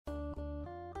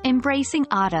Embracing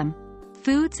autumn.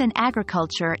 Foods and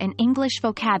agriculture in English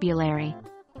vocabulary.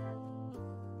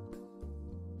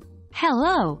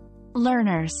 Hello,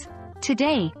 learners.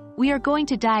 Today, we are going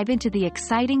to dive into the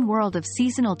exciting world of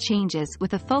seasonal changes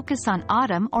with a focus on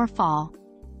autumn or fall.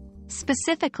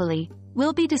 Specifically,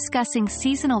 we'll be discussing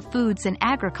seasonal foods and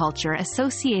agriculture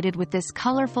associated with this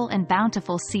colorful and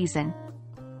bountiful season.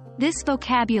 This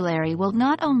vocabulary will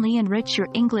not only enrich your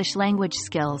English language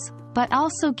skills, but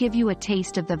also give you a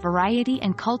taste of the variety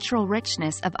and cultural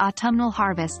richness of autumnal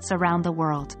harvests around the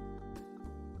world.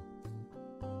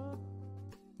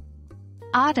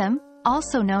 Autumn,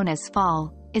 also known as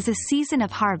fall, is a season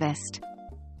of harvest.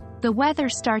 The weather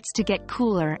starts to get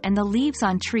cooler and the leaves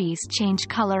on trees change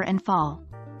color and fall.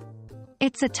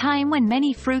 It's a time when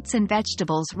many fruits and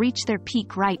vegetables reach their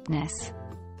peak ripeness.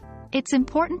 It's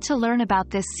important to learn about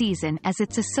this season as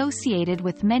it's associated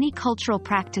with many cultural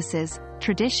practices,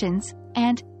 traditions,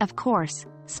 and, of course,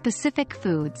 specific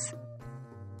foods.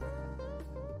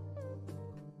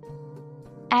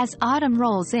 As autumn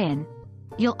rolls in,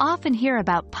 you'll often hear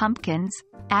about pumpkins,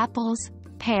 apples,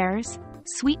 pears,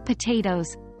 sweet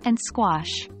potatoes, and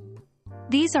squash.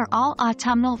 These are all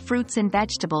autumnal fruits and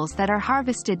vegetables that are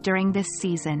harvested during this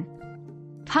season.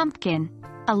 Pumpkin,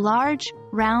 a large,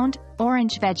 round,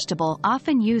 orange vegetable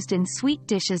often used in sweet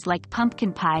dishes like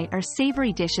pumpkin pie or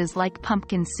savory dishes like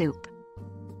pumpkin soup.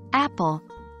 Apple,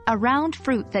 a round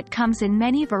fruit that comes in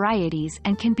many varieties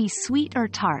and can be sweet or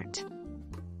tart.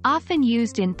 Often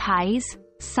used in pies,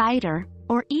 cider,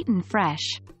 or eaten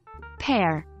fresh.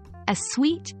 Pear, a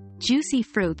sweet, juicy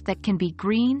fruit that can be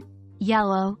green,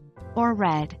 yellow, or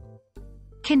red.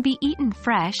 Can be eaten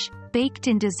fresh, baked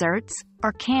in desserts,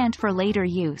 or canned for later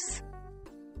use.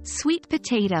 Sweet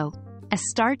potato, a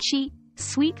starchy,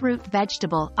 sweet root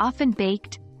vegetable often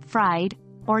baked, fried,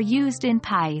 or used in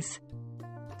pies.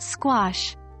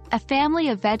 Squash, a family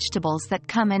of vegetables that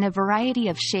come in a variety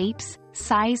of shapes,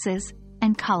 sizes,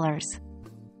 and colors.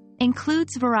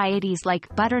 Includes varieties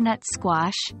like butternut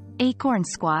squash, acorn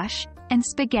squash, and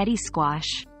spaghetti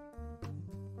squash.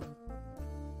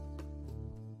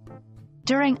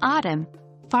 During autumn,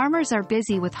 farmers are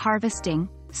busy with harvesting,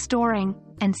 storing,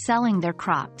 and selling their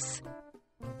crops.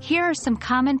 Here are some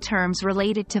common terms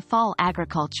related to fall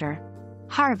agriculture.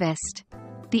 Harvest,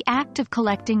 the act of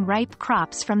collecting ripe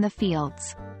crops from the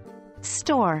fields.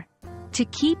 Store, to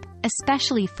keep,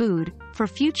 especially food, for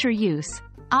future use,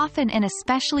 often in a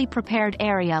specially prepared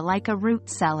area like a root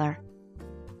cellar.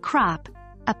 Crop,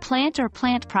 a plant or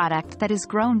plant product that is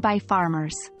grown by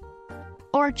farmers.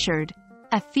 Orchard,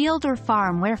 a field or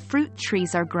farm where fruit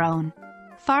trees are grown.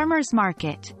 Farmers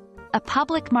market, a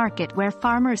public market where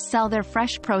farmers sell their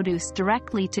fresh produce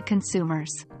directly to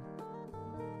consumers.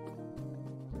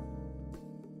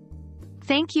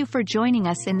 Thank you for joining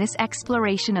us in this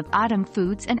exploration of autumn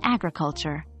foods and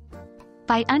agriculture.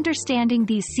 By understanding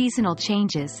these seasonal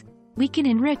changes, we can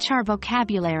enrich our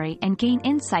vocabulary and gain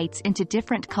insights into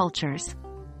different cultures.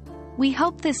 We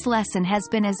hope this lesson has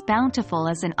been as bountiful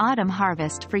as an autumn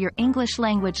harvest for your English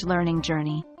language learning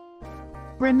journey.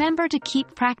 Remember to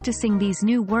keep practicing these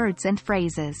new words and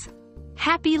phrases.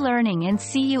 Happy learning and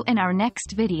see you in our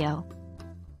next video.